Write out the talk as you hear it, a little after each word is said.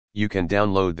You can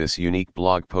download this unique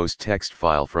blog post text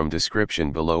file from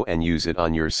description below and use it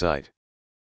on your site.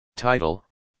 Title: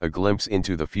 A Glimpse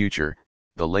into the Future,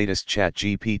 the latest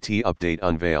ChatGPT update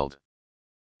unveiled.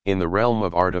 In the realm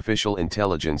of artificial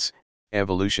intelligence,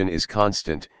 evolution is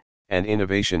constant, and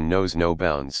innovation knows no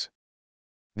bounds.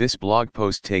 This blog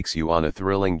post takes you on a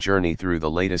thrilling journey through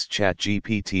the latest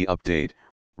ChatGPT update,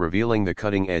 revealing the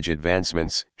cutting-edge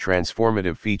advancements,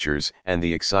 transformative features, and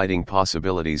the exciting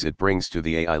possibilities it brings to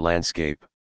the AI landscape.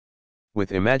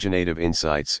 With imaginative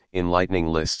insights, enlightening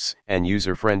lists, and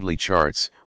user-friendly charts,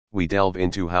 we delve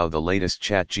into how the latest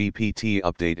ChatGPT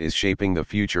update is shaping the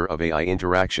future of AI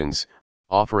interactions,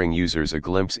 offering users a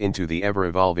glimpse into the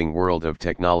ever-evolving world of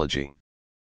technology.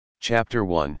 Chapter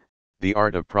 1: The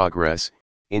Art of Progress,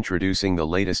 Introducing the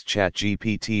latest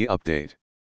ChatGPT update.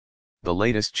 The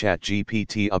latest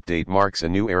ChatGPT update marks a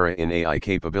new era in AI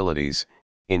capabilities,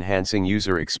 enhancing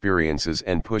user experiences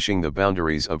and pushing the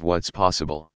boundaries of what's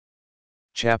possible.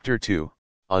 Chapter 2: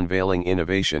 Unveiling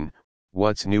Innovation,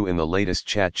 What's New in the Latest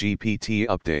ChatGPT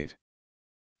Update.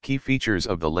 Key features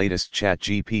of the latest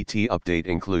ChatGPT update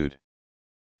include: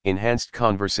 enhanced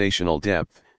conversational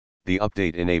depth. The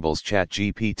update enables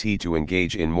ChatGPT to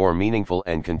engage in more meaningful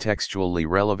and contextually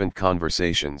relevant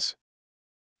conversations.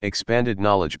 Expanded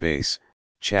knowledge base.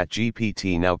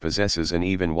 ChatGPT now possesses an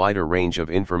even wider range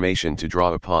of information to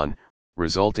draw upon,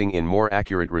 resulting in more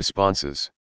accurate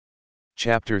responses.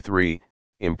 Chapter 3: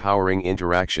 Empowering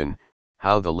Interaction,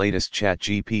 How the latest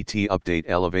ChatGPT update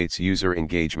elevates user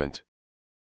engagement.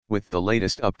 With the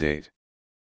latest update,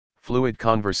 fluid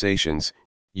conversations.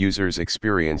 Users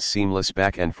experience seamless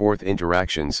back-and-forth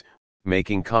interactions,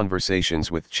 making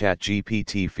conversations with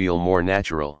ChatGPT feel more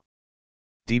natural.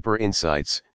 Deeper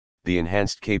insights. The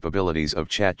enhanced capabilities of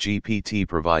ChatGPT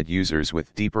provide users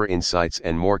with deeper insights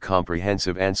and more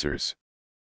comprehensive answers.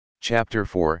 Chapter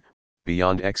 4: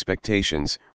 Beyond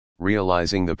Expectations,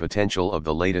 Realizing the Potential of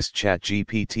the Latest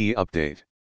ChatGPT Update.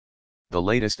 The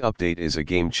latest update is a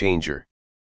game changer.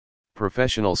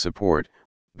 Professional support.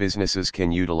 Businesses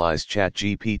can utilize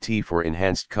ChatGPT for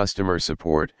enhanced customer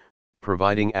support,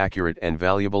 providing accurate and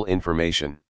valuable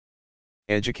information.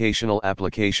 Educational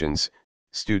applications.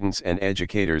 Students and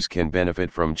educators can benefit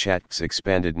from Chat's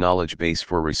expanded knowledge base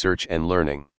for research and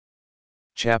learning.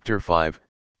 Chapter 5: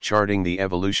 Charting the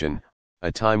Evolution,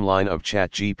 A Timeline of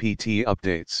ChatGPT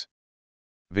Updates.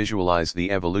 Visualize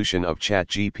the evolution of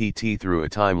ChatGPT through a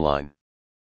timeline.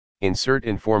 Insert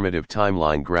informative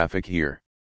timeline graphic here.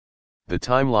 The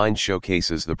timeline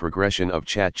showcases the progression of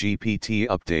ChatGPT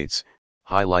updates,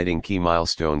 highlighting key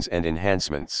milestones and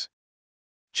enhancements.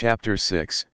 Chapter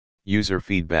 6: User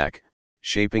Feedback,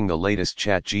 Shaping the Latest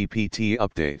ChatGPT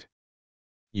Update.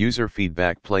 User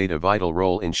feedback played a vital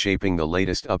role in shaping the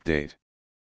latest update.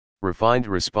 Refined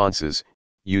responses.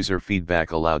 User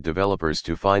feedback allowed developers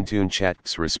to fine-tune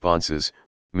Chat's responses,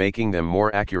 making them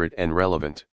more accurate and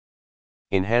relevant.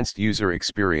 Enhanced user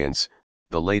experience.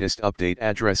 The latest update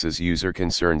addresses user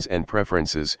concerns and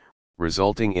preferences,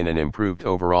 resulting in an improved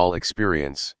overall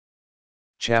experience.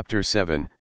 Chapter 7: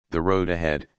 The Road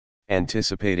Ahead,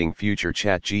 Anticipating Future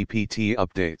ChatGPT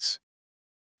Updates.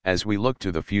 As we look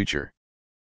to the future,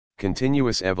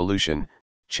 continuous evolution,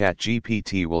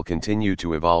 ChatGPT will continue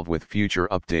to evolve with future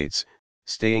updates,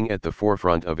 staying at the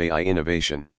forefront of AI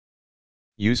innovation.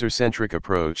 User-centric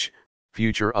approach.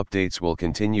 Future updates will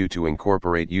continue to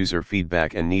incorporate user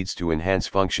feedback and needs to enhance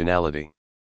functionality.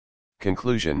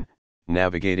 Conclusion: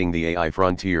 Navigating the AI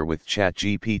frontier with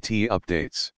ChatGPT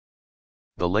updates.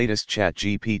 The latest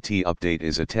ChatGPT update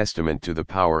is a testament to the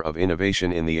power of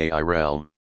innovation in the AI realm.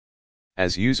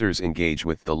 As users engage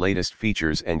with the latest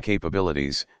features and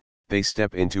capabilities, they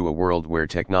step into a world where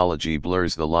technology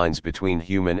blurs the lines between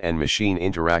human and machine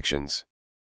interactions.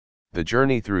 The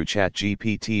journey through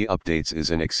ChatGPT updates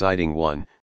is an exciting one,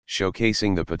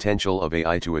 showcasing the potential of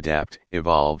AI to adapt,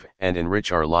 evolve, and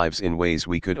enrich our lives in ways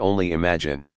we could only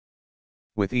imagine.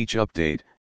 With each update,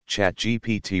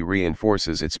 ChatGPT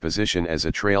reinforces its position as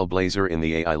a trailblazer in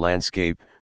the AI landscape,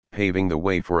 paving the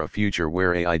way for a future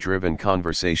where AI-driven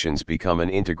conversations become an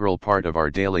integral part of our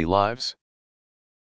daily lives.